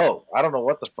I don't know. I don't know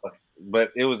what the fuck,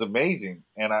 but it was amazing.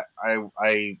 And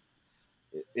I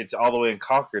it's all the way in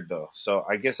Concord though. So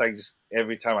I guess I just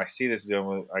every time I see this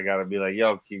dude, I gotta be like,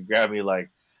 yo, can you grab me like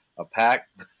a pack?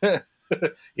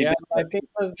 He Yeah, did I that. think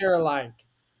because they're like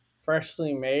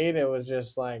freshly made, it was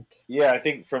just like Yeah, I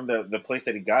think from the place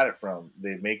that he got it from,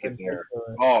 they make it there.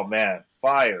 ridiculous. Oh man,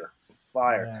 fire,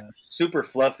 fire, Yeah. super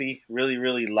fluffy, really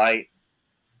really light,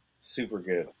 super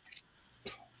good.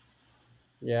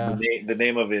 Yeah. The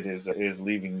name of it is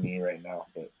leaving me right now,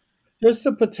 but Just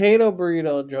a potato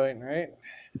burrito joint, right?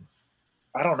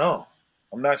 I don't know.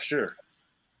 I'm not sure.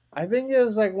 I think it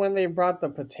was like when they brought the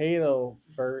tacos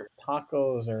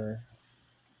or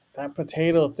that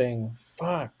potato thing.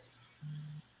 Fuck.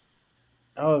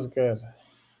 That was good.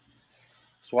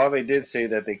 Suave did say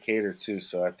that they cater too,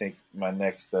 so I think my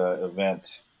next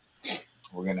event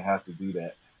we're gonna have to do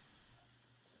that.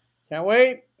 Can't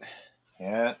wait.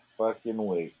 Can't fucking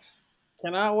wait.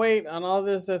 Cannot wait on all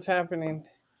this that's happening.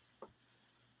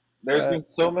 There's But been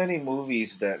so many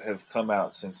movies that have come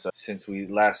out since we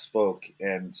last spoke,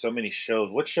 and so many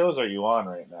shows. What shows are you on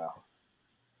right now?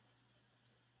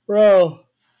 bro,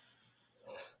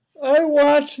 I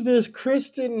watched this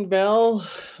Kristen Bell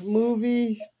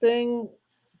movie thing.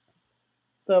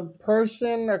 The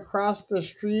person across the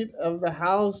street of the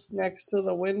house next to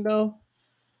the window.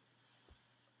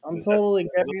 I'm Is that totally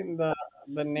getting the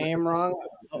name wrong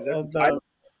is that the of the. title?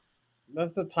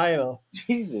 That's the title.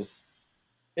 Jesus,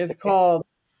 It's called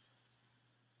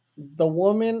 "The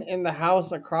Woman in the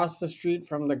House Across the Street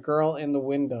from the Girl in the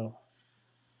Window."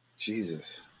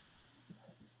 Jesus.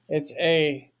 It's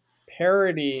a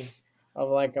parody of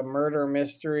like a murder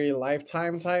mystery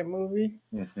Lifetime type movie,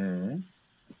 Mm-hmm.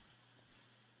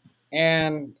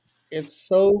 and it's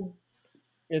so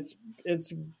it's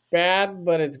bad,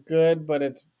 but it's good, but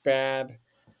it's bad.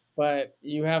 But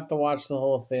you have to watch the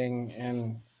whole thing,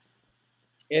 and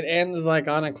it ends like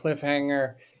on a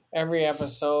cliffhanger every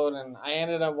episode. And I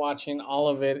ended up watching all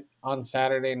of it on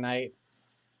Saturday night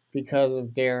because of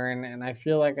Darren, and I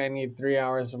feel like I need 3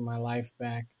 hours of my life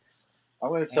back. I'm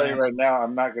going to tell you And right now,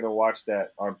 I'm not going to watch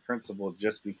that on principle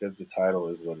just because the title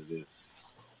is what it is.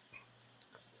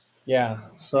 yeah,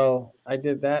 so I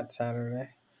did that Saturday.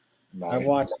 I Nice.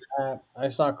 watched that. I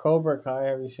saw Cobra Kai.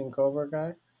 Have you seen Cobra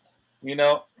Kai? You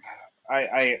know,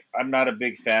 I'm not a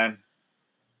big fan,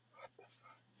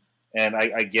 and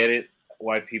I get it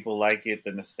why people like it,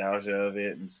 the nostalgia of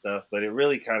it and stuff, but it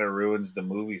really kind of ruins the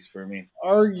movies for me.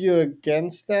 Argue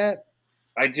against that?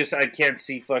 I can't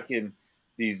see fucking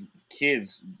these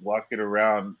kids walking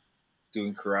around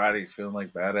doing karate, feeling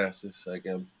like badasses. Like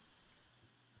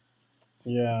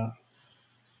Yeah,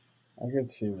 I could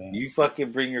see that. you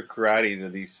fucking bring your karate to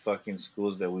these fucking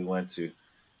schools that we went to.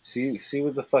 See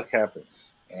what the fuck happens.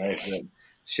 All right, that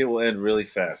shit will end really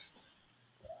fast.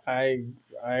 I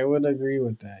I would agree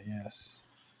with that. Yes.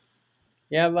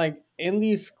 Yeah, like in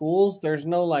these schools, there's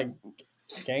no like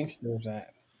gangsters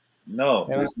at. No,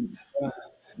 You know?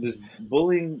 this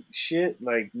bullying shit.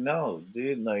 Like no,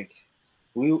 dude. Like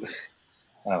we,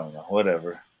 I don't know.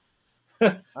 Whatever. All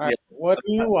right, Yeah, what are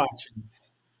you watching?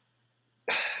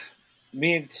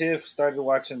 me and Tiff started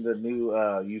watching the new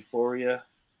Euphoria.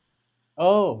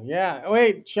 Oh yeah.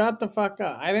 Wait, shut the fuck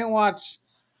up. I didn't watch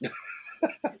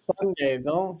Sunday.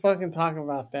 Don't fucking talk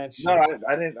about that No, shit.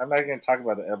 I didn't. I'm not going to talk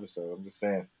about the episode. I'm just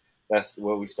saying that's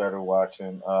what we started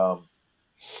watching.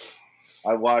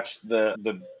 I watched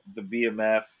the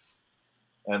BMF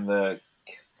and the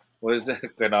what is that?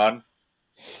 Ganon,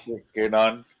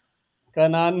 Ganon,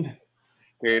 Ganon.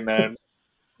 Ganon.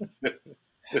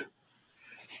 It's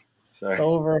Sorry.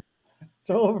 over. It's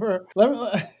over. Let me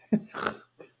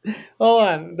hold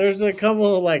on. There's a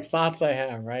couple of like thoughts I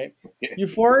have, right?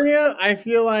 Euphoria, I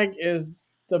feel like is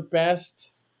the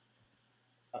best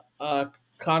uh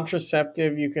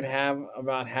contraceptive you could have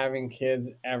about having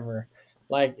kids ever.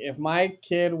 Like if my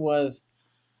kid was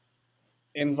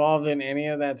involved in any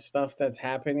of that stuff that's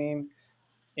happening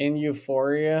in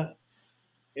Euphoria,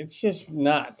 it's just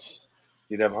nuts.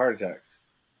 You'd have a heart attack.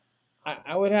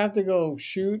 I would have to go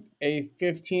shoot a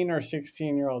 15 or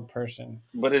 16-year-old person.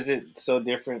 But is it so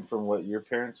different from what your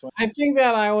parents went? I think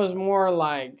that I was more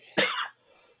like,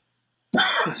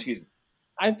 Excuse me.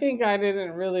 I think I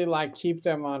didn't really like keep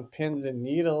them on pins and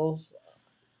needles.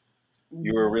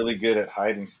 You were really good at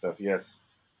hiding stuff. Yes.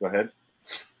 Go ahead.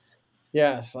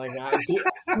 Yes, like I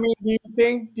mean,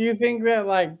 do you think that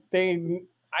like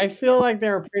I feel like they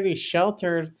were pretty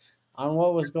sheltered on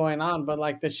what was going on, but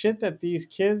like the shit that these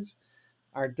kids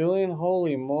are doing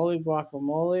Holy Moly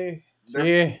Guacamole. They're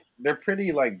Yeah, they're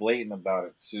pretty like blatant about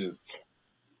it too.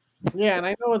 yeah, and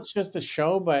I know it's just a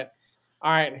show, but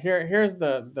all right, here's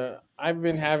the I've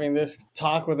been having this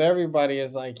talk with everybody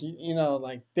is like you know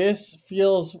like this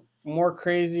feels more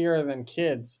crazier than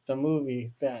Kids, the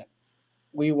movie that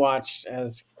we watched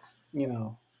as you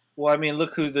know. Well, I mean,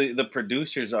 look who the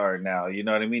producers are now. You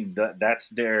know what I mean? That's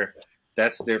their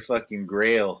fucking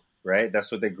grail, right?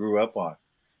 That's what they grew up on.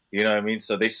 You know what I mean?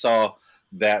 So they saw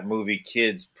that movie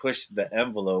Kids push the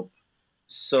envelope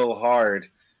so hard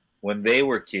when they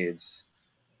were kids.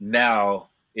 Now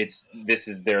it's this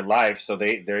is their life, so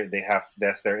they have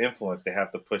that's their influence. They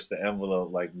have to push the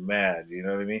envelope like mad. You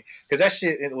know what I mean? Because that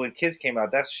shit when Kids came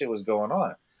out, that shit was going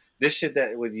on. This shit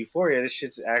that with Euphoria, this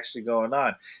shit's actually going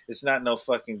on. It's not no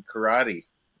fucking karate.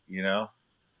 You know?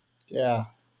 Yeah,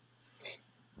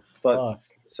 Fuck. fuck.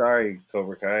 Sorry,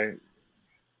 Cobra Kai.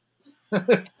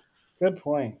 Good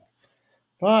point.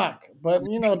 Fuck, but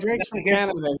you know Drake's from I guess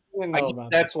Canada. He didn't I know guess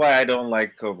about that. that's why I don't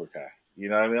like Cobra Kai. You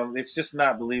know what I mean? It's just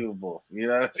not believable. You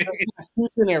know what It's I just mean? not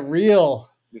keeping it real.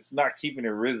 It's not keeping it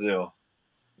Rizzo.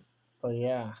 But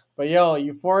yeah, but yo,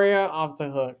 Euphoria off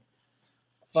the hook.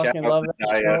 Shout Fucking out love to that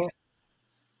Daya, show.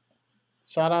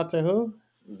 Shout out to who?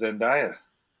 Zendaya.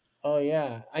 Oh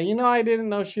yeah, you know I didn't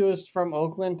know she was from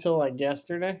Oakland till like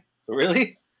yesterday.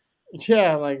 Really?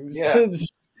 Yeah, like Yeah.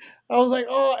 I was like,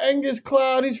 oh, Angus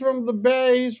Cloud, he's from the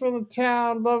Bay, he's from the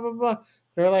town, blah blah blah.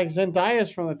 They're like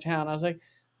Zendaya's from the town. I was like,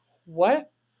 what?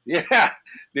 Yeah,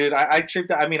 dude, I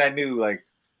tripped. I mean, I knew like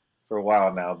for a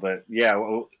while now, but yeah,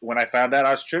 when I found out,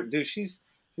 I was tripped. Dude, she's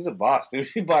a boss, dude.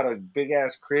 She bought a big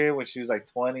ass crib when she was like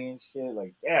 20 and shit.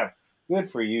 Like, damn, good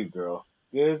for you, girl.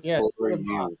 Good Yes, for she's a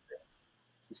boss. you.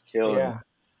 She's killing it. Yeah,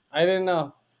 I didn't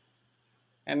know,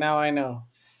 and now I know.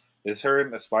 Is her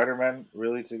and the Spider Man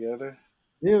really together?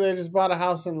 Dude, they just bought a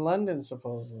house in London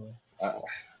supposedly. Uh,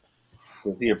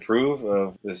 does he approve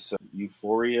of this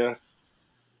Euphoria?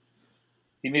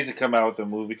 He needs to come out with a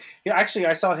movie. Yeah, actually,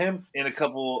 I saw him in a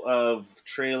couple of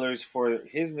trailers for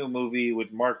his new movie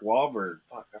with Mark Wahlberg.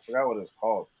 Fuck, I forgot what it's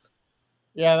called.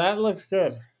 Yeah, that looks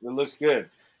good. It looks good,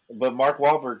 but Mark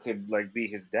Wahlberg could like be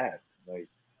his dad. Like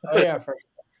Oh yeah, for sure.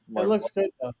 It Mark, looks good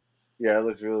though. yeah, it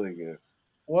looks really good.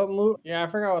 What movie? Yeah, I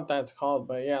forgot what that's called,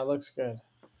 but yeah, it looks good.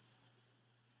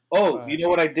 Oh, you But know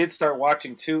what I did start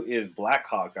watching too is Black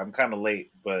Hawk. I'm kind of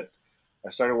late, but I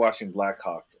started watching Black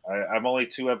Hawk. I'm only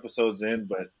 2 episodes in,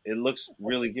 but it looks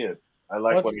really good. I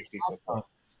like what's what I see so far.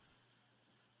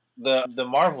 The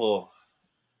Marvel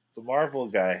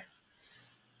guy,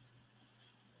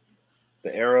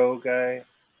 the Arrow guy,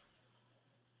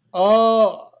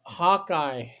 oh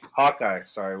Hawkeye, Hawkeye.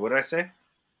 Sorry, what did I say?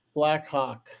 Black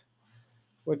Hawk,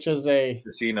 which is a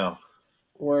Casino.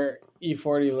 where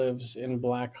E40 lives in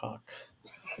Black Hawk.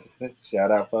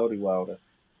 Shout out Cody Wilder.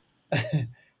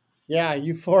 Yeah,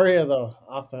 Euphoria though,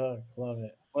 off the hook, love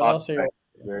it. What else are Hawkeye,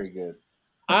 you? very good.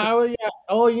 Yeah.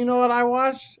 Oh, you know what I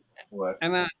watched? What?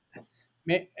 And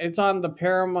it's on the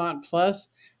Paramount Plus.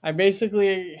 I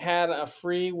basically had a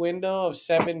free window of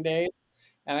 7 days,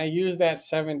 and I used that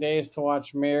 7 days to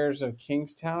watch Mayors of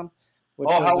Kingstown, which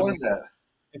Oh, how was was that?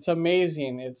 it's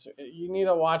amazing. It's you need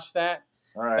to watch that.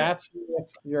 All right, That's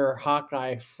with your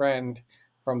Hawkeye friend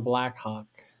from Black Hawk.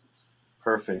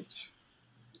 perfect.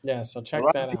 Yeah, so A check lot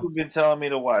of that people out. have been telling me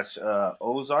to watch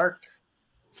Ozark.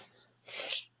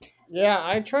 Yeah,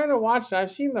 I try to watch it.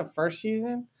 I've seen the first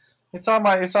season. It's on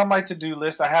my to do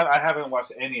list. I haven't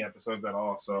watched any episodes at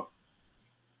all. So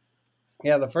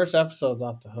Yeah, the first episode's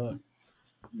off the hook.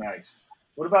 nice.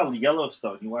 What about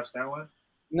Yellowstone? You watched that one?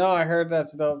 No, I heard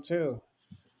that's dope too.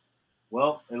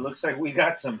 Well, it looks like we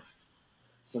got some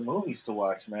movies to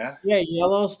watch, man. Yeah,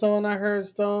 Yellowstone I heard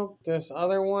is dope. This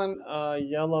other one,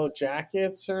 Yellow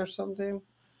Jackets or something.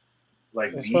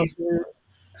 Like It's bees, supposed to be,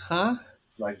 huh?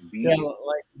 like Yeah, bees.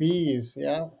 like bees.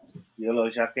 Yeah, Yellow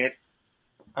jacket.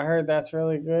 I heard that's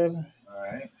really good. All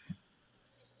right.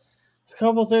 There's a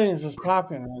couple things is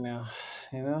popping right now.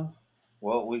 You know.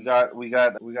 Well, we got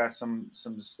some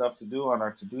stuff to do on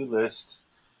our to do list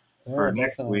Yeah, for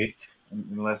next definitely. week,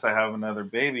 unless I have another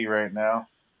baby right now.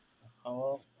 Oh,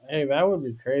 well, hey, that would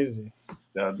be crazy.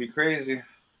 That would be crazy.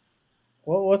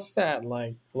 What's that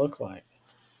like? Look like?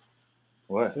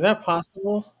 What? Is that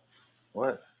possible?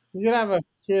 What? You could have a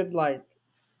kid like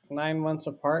 9 months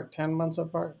apart, 10 months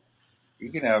apart. You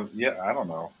can have. Yeah, I don't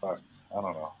know. Fuck, I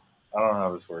don't know. I don't know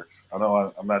how this works. I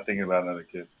don't. I'm not thinking about another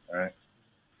kid. All right.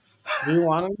 Do you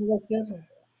want another kid?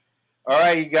 All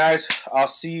right, you guys. I'll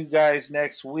see you guys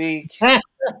next week. All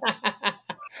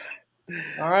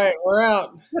right, we're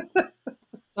out.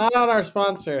 Shout out our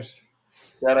sponsors.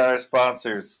 Got our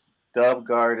sponsors: Dub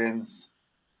Gardens,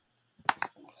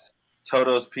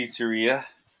 Toto's Pizzeria.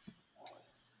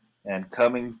 And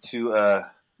coming to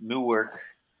Newark,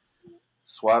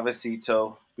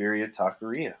 Suavecito Birria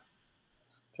Taqueria.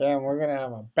 Damn, we're gonna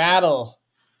have a battle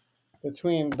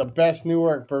between the best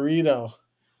Newark burrito.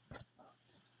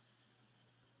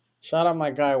 Shout out my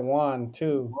guy Juan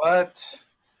too. What?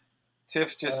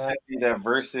 Tiff just sent me that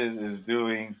Versus is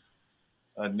doing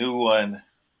a new one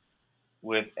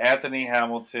with Anthony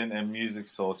Hamilton and Music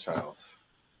Soul Child.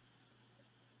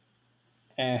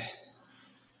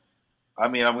 I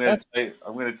mean, I'm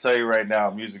gonna tell you right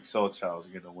now, Music Soul Child is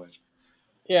gonna win.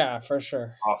 Yeah, for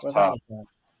sure. Off top.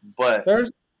 But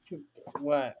there's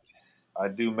what? I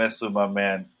do mess with my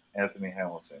man Anthony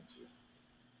Hamilton too.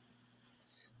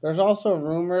 There's also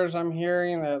rumors I'm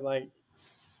hearing that like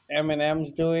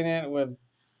Eminem's doing it with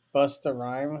Busta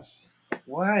Rhymes.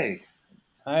 Why?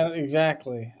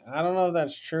 Exactly. I don't know if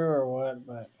that's true or what,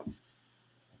 but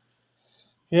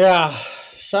yeah.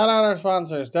 Shout out our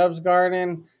sponsors: Dub's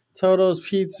Garden, Toto's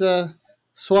Pizza,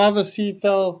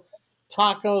 Suavecito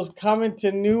Tacos, coming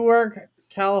to Newark,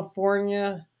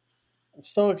 California. I'm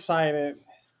so excited.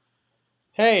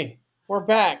 Hey, we're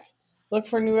back. Look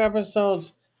for new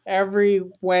episodes every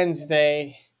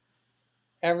Wednesday,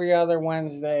 every other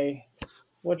Wednesday.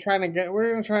 We're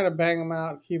gonna try to bang them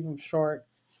out, keep them short,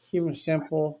 keep them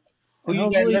simple. Who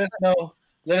you guys,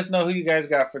 let us know who you guys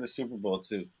got for the Super Bowl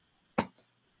too.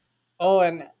 Oh,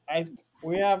 and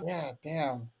we have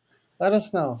damn. Let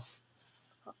us know.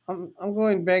 I'm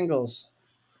going Bengals.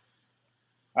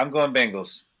 I'm going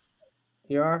Bengals.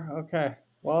 You are? Okay.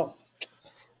 Well,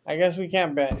 I guess we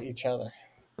can't bet each other.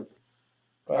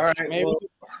 But all right. Maybe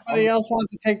somebody else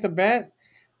wants to take the bet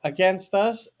against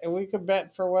us, and we could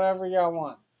bet for whatever y'all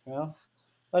want. You know,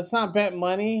 let's not bet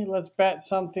money. Let's bet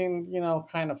something,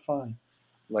 kind of fun,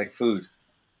 like food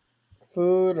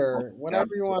or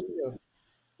whatever you want to do.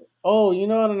 Oh, you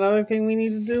know what? Another thing we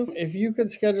need to do. If you could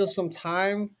schedule some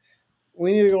time,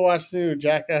 we need to go watch the new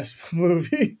Jackass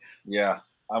movie. Yeah,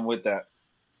 I'm with that.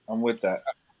 All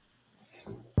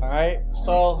right.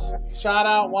 So shout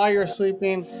out while you're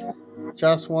sleeping.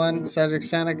 Just One, Cedric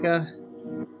Seneca.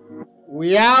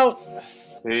 We out.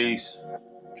 Peace.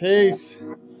 Peace.